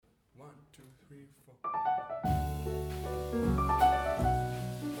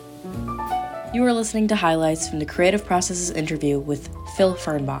You are listening to highlights from the Creative Processes interview with Phil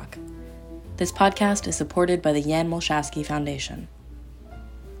Fernbach. This podcast is supported by the Jan Molshansky Foundation.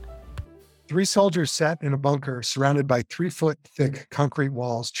 3 soldiers sat in a bunker surrounded by 3-foot-thick concrete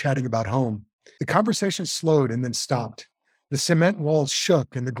walls chatting about home. The conversation slowed and then stopped. The cement walls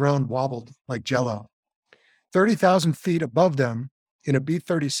shook and the ground wobbled like jello. 30,000 feet above them, in a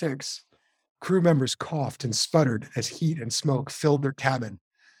B-36, crew members coughed and sputtered as heat and smoke filled their cabin,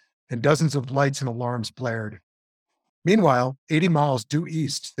 and dozens of lights and alarms blared. Meanwhile, 80 miles due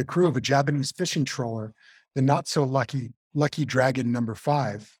east, the crew of a Japanese fishing trawler, the not-so-lucky Dragon No.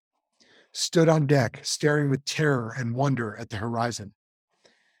 5, stood on deck, staring with terror and wonder at the horizon.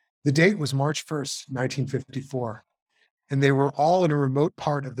 The date was March 1st, 1954, and they were all in a remote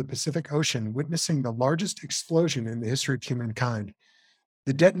part of the Pacific Ocean witnessing the largest explosion in the history of humankind,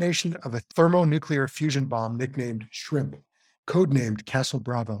 the detonation of a thermonuclear fusion bomb nicknamed Shrimp, codenamed Castle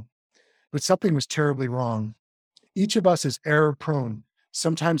Bravo. But something was terribly wrong. Each of us is error-prone,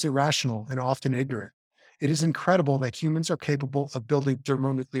 sometimes irrational, and often ignorant. It is incredible that humans are capable of building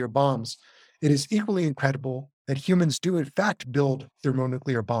thermonuclear bombs. It is equally incredible that humans do in fact build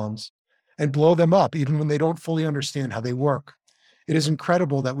thermonuclear bombs and blow them up even when they don't fully understand how they work. It is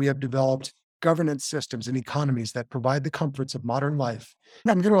incredible that we have developed governance systems and economies that provide the comforts of modern life.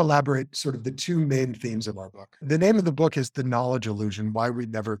 I'm going to elaborate sort of the 2 main themes of our book. The name of the book is The Knowledge Illusion: Why We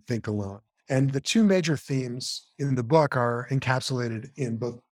Never Think Alone. And the 2 major themes in the book are encapsulated in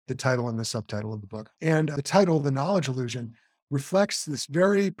both the title and the subtitle of the book. And the title, The Knowledge Illusion, reflects this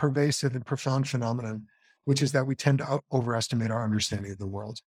very pervasive and profound phenomenon, which is that we tend to overestimate our understanding of the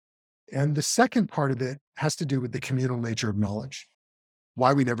world. And the second part of it has to do with the communal nature of knowledge,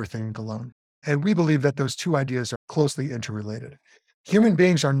 why we never think alone. And we believe that those 2 ideas are closely interrelated. Human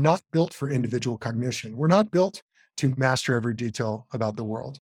beings are not built for individual cognition. We're not built to master every detail about the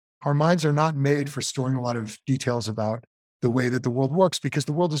world. Our minds are not made for storing a lot of details about the way that the world works, because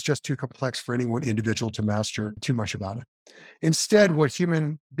the world is just too complex for any one individual to master too much about it. Instead, what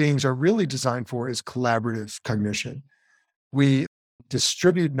human beings are really designed for is collaborative cognition. We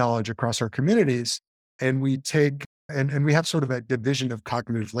distribute knowledge across our communities, and we take and we have sort of a division of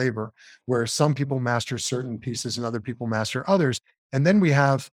cognitive labor where some people master certain pieces and other people master others. And then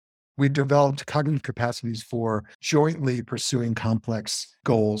we developed cognitive capacities for jointly pursuing complex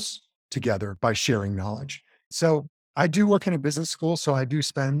goals together by sharing knowledge. So I do work in a business school, so I do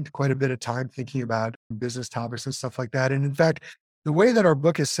spend quite a bit of time thinking about business topics and stuff like that. And in fact, the way that our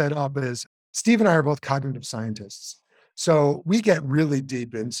book is set up is Steve and I are both cognitive scientists. So we get really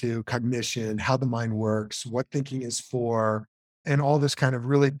deep into cognition, how the mind works, what thinking is for, and all this kind of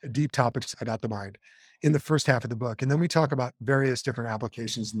really deep topics about the mind in the first half of the book. And then we talk about various different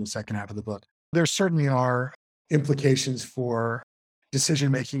applications in the second half of the book. There certainly are implications for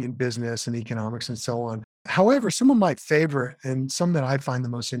decision-making in business and economics and so on. However, some of my favorite and some that I find the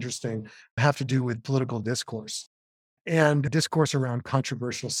most interesting have to do with political discourse and discourse around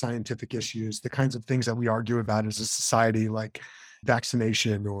controversial scientific issues, the kinds of things that we argue about as a society, like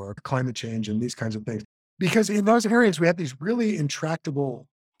vaccination or climate change and these kinds of things. Because in those areas, we have these really intractable,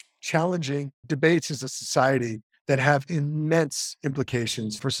 challenging debates as a society that have immense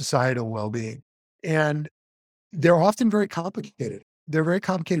implications for societal well-being. And they're often very complicated. They're very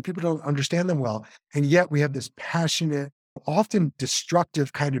complicated. People don't understand them well. And yet we have this passionate, often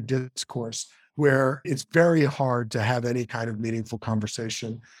destructive kind of discourse where it's very hard to have any kind of meaningful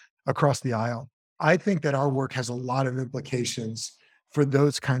conversation across the aisle. I think that our work has a lot of implications for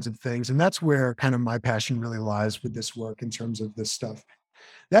those kinds of things. And that's where kind of my passion really lies with this work in terms of this stuff.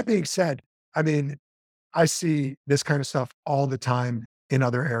 That being said, I mean, I see this kind of stuff all the time in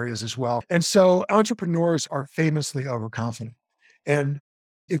other areas as well. And so entrepreneurs are famously overconfident. And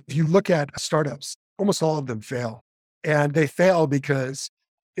if you look at startups, almost all of them fail. And they fail because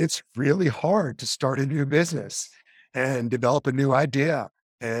it's really hard to start a new business and develop a new idea.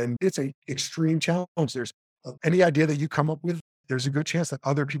 And it's an extreme challenge. There's any idea that you come up with, there's a good chance that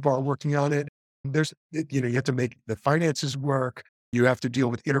other people are working on it. You have to make the finances work. You have to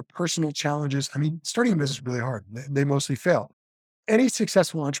deal with interpersonal challenges. I mean, starting a business is really hard. They mostly fail. Any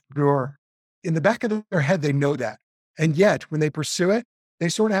successful entrepreneur, in the back of their head, they know that. And yet, when they pursue it, they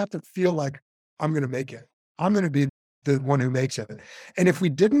sort of have to feel like, I'm going to make it. I'm going to be the one who makes it. And if we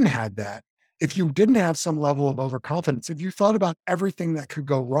didn't have that, if you didn't have some level of overconfidence, if you thought about everything that could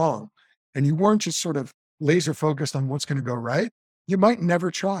go wrong, and you weren't just sort of laser focused on what's going to go right, you might never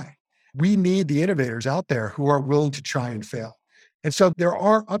try. We need the innovators out there who are willing to try and fail. And so there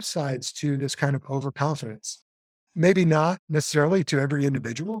are upsides to this kind of overconfidence. Maybe not necessarily to every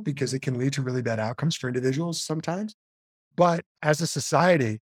individual because it can lead to really bad outcomes for individuals sometimes. But as a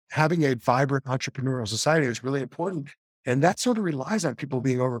society, having a vibrant entrepreneurial society is really important. And that sort of relies on people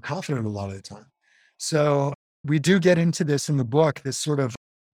being overconfident a lot of the time. So we do get into this in the book, this sort of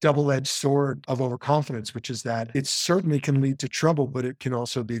double-edged sword of overconfidence, which is that it certainly can lead to trouble, but it can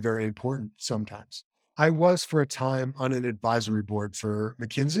also be very important sometimes. I was for a time on an advisory board for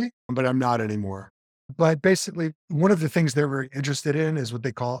McKinsey, but I'm not anymore. But basically, one of the things they're very interested in is what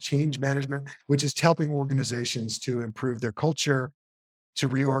they call change management, which is helping organizations to improve their culture, to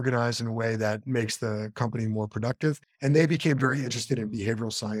reorganize in a way that makes the company more productive. And they became very interested in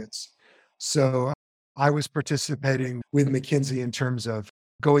behavioral science. So I was participating with McKinsey in terms of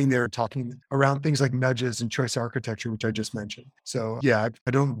going there and talking around things like nudges and choice architecture, which I just mentioned. So yeah,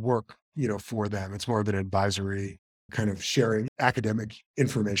 I don't work, for them. It's more of an advisory kind of sharing academic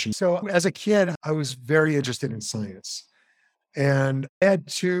information. So as a kid, I was very interested in science. And I had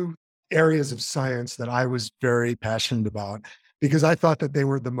two areas of science that I was very passionate about because I thought that they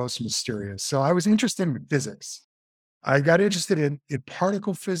were the most mysterious. So I was interested in physics. I got interested in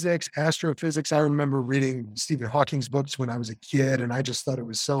particle physics, astrophysics. I remember reading Stephen Hawking's books when I was a kid, and I just thought it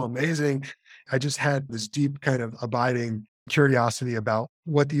was so amazing. I just had this deep kind of abiding curiosity about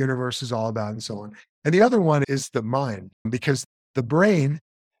what the universe is all about and so on. And the other one is the mind, because the brain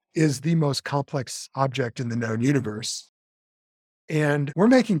is the most complex object in the known universe. And we're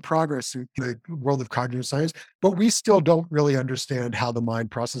making progress in the world of cognitive science, but we still don't really understand how the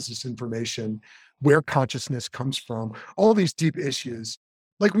mind processes information, where consciousness comes from, all these deep issues.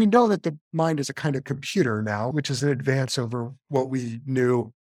 Like we know that the mind is a kind of computer now, which is an advance over what we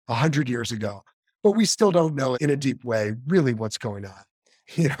knew 100 years ago, but we still don't know in a deep way really what's going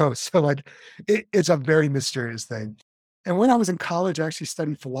on. So like it's a very mysterious thing. And when I was in college, I actually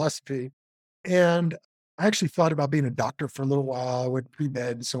studied philosophy and I actually thought about being a doctor for a little while. I went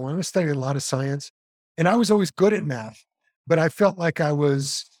pre-med and so on. I studied a lot of science and I was always good at math, but I felt like I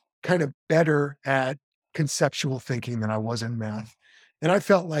was kind of better at conceptual thinking than I was in math. And I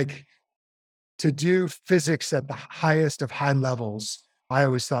felt like to do physics at the highest of high levels, I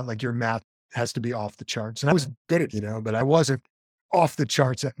always thought like your math has to be off the charts. And I was good at, but I wasn't off the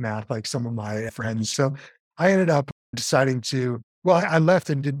charts at math like some of my friends. So I ended up deciding well, I left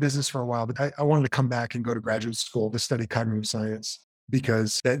and did business for a while, but I wanted to come back and go to graduate school to study cognitive science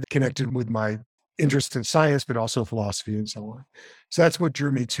because that connected with my interest in science, but also philosophy and so on. So that's what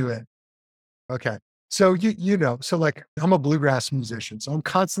drew me to it. Okay. So so like I'm a bluegrass musician, so I'm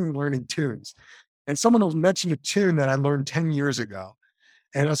constantly learning tunes. And someone will mention a tune that I learned 10 years ago.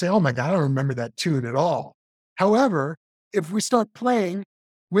 And I'll say, oh my God, I don't remember that tune at all. However, if we start playing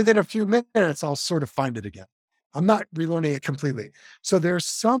within a few minutes, I'll sort of find it again. I'm not relearning it completely. So there's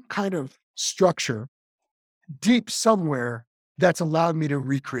some kind of structure deep somewhere that's allowed me to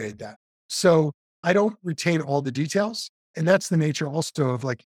recreate that. So I don't retain all the details. And that's the nature also of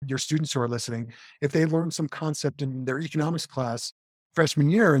like your students who are listening. If they learn some concept in their economics class freshman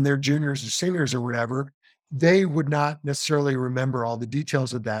year and they're juniors or seniors or whatever, they would not necessarily remember all the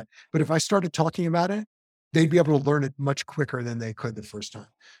details of that. But if I started talking about it, they'd be able to learn it much quicker than they could the first time.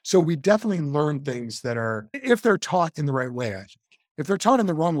 So we definitely learn things that are, if they're taught in the right way, I think. If they're taught in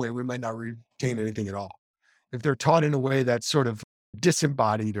the wrong way, we might not retain anything at all. If they're taught in a way that's sort of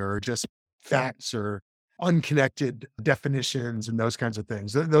disembodied or just facts or unconnected definitions and those kinds of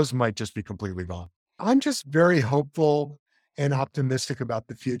things, those might just be completely wrong. I'm just very hopeful and optimistic about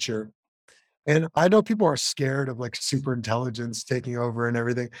the future. And I know people are scared of like super intelligence taking over and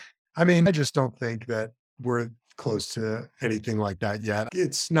everything. I mean, I just don't think that we're close to anything like that yet.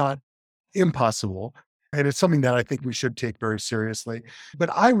 It's not impossible. And it's something that I think we should take very seriously. But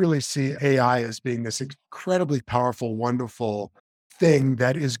I really see AI as being this incredibly powerful, wonderful thing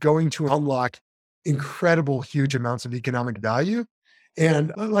that is going to unlock incredible, huge amounts of economic value.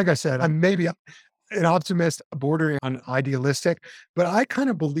 And like I said, I'm maybe an optimist, bordering on idealistic, but I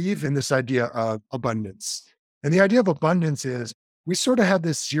kind of believe in this idea of abundance. And the idea of abundance is we sort of have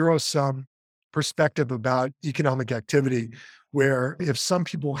this zero sum perspective about economic activity, where if some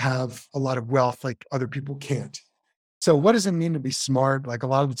people have a lot of wealth, like other people can't. So what does it mean to be smart? Like a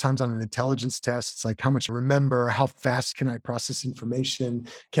lot of the times on an intelligence test, it's like how much I remember, how fast can I process information?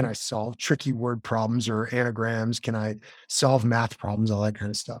 Can I solve tricky word problems or anagrams? Can I solve math problems? All that kind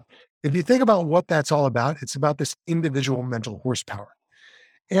of stuff. If you think about what that's all about, it's about this individual mental horsepower.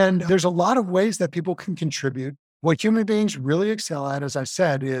 And there's a lot of ways that people can contribute. What human beings really excel at, as I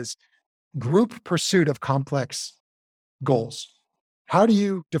said, is group pursuit of complex goals. How do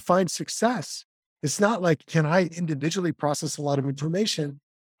you define success? It's not like, can I individually process a lot of information?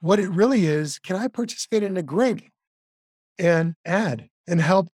 What it really is, can I participate in a group and add and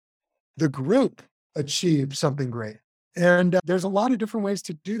help the group achieve something great. And there's a lot of different ways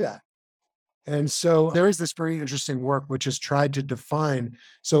to do that. And so there is this very interesting work which has tried to define.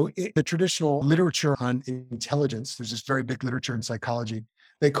 So the traditional literature on intelligence, there's this very big literature in psychology.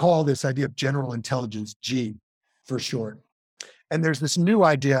 They call this idea of general intelligence G for short. And there's this new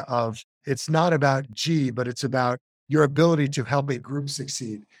idea of it's not about G, but it's about your ability to help a group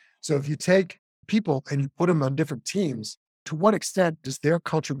succeed. So if you take people and you put them on different teams, to what extent does their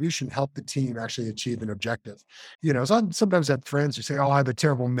contribution help the team actually achieve an objective? So I sometimes have friends who say, oh, I have a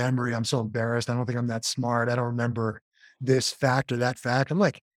terrible memory. I'm so embarrassed. I don't think I'm that smart. I don't remember this fact or that fact. I'm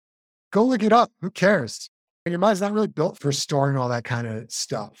like, go look it up. Who cares? Your mind's not really built for storing all that kind of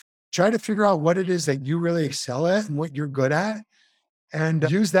stuff. Try to figure out what it is that you really excel at and what you're good at, and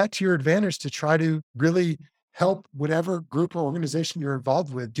use that to your advantage to try to really help whatever group or organization you're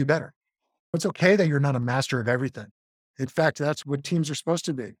involved with do better. It's okay that you're not a master of everything. In fact, that's what teams are supposed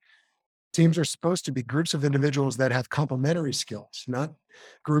to be. Teams are supposed to be groups of individuals that have complementary skills, not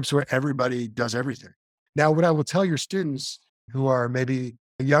groups where everybody does everything. Now, what I will tell your students who are maybe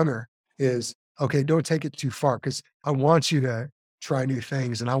younger is, okay, don't take it too far, because I want you to try new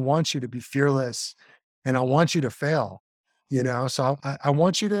things and I want you to be fearless and I want you to fail, So I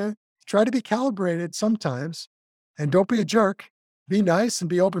want you to try to be calibrated sometimes, and don't be a jerk. Be nice and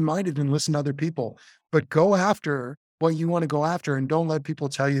be open-minded and listen to other people, but go after what you want to go after and don't let people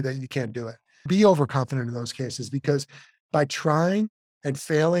tell you that you can't do it. Be overconfident in those cases, because by trying and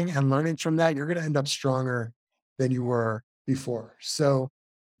failing and learning from that, you're going to end up stronger than you were before. So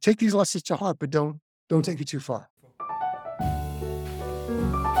take these lessons to heart, but don't take it too far.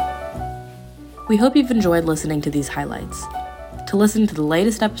 We hope you've enjoyed listening to these highlights. To listen to the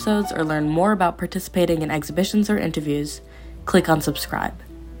latest episodes or learn more about participating in exhibitions or interviews, click on subscribe.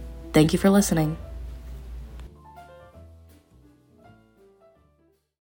 Thank you for listening.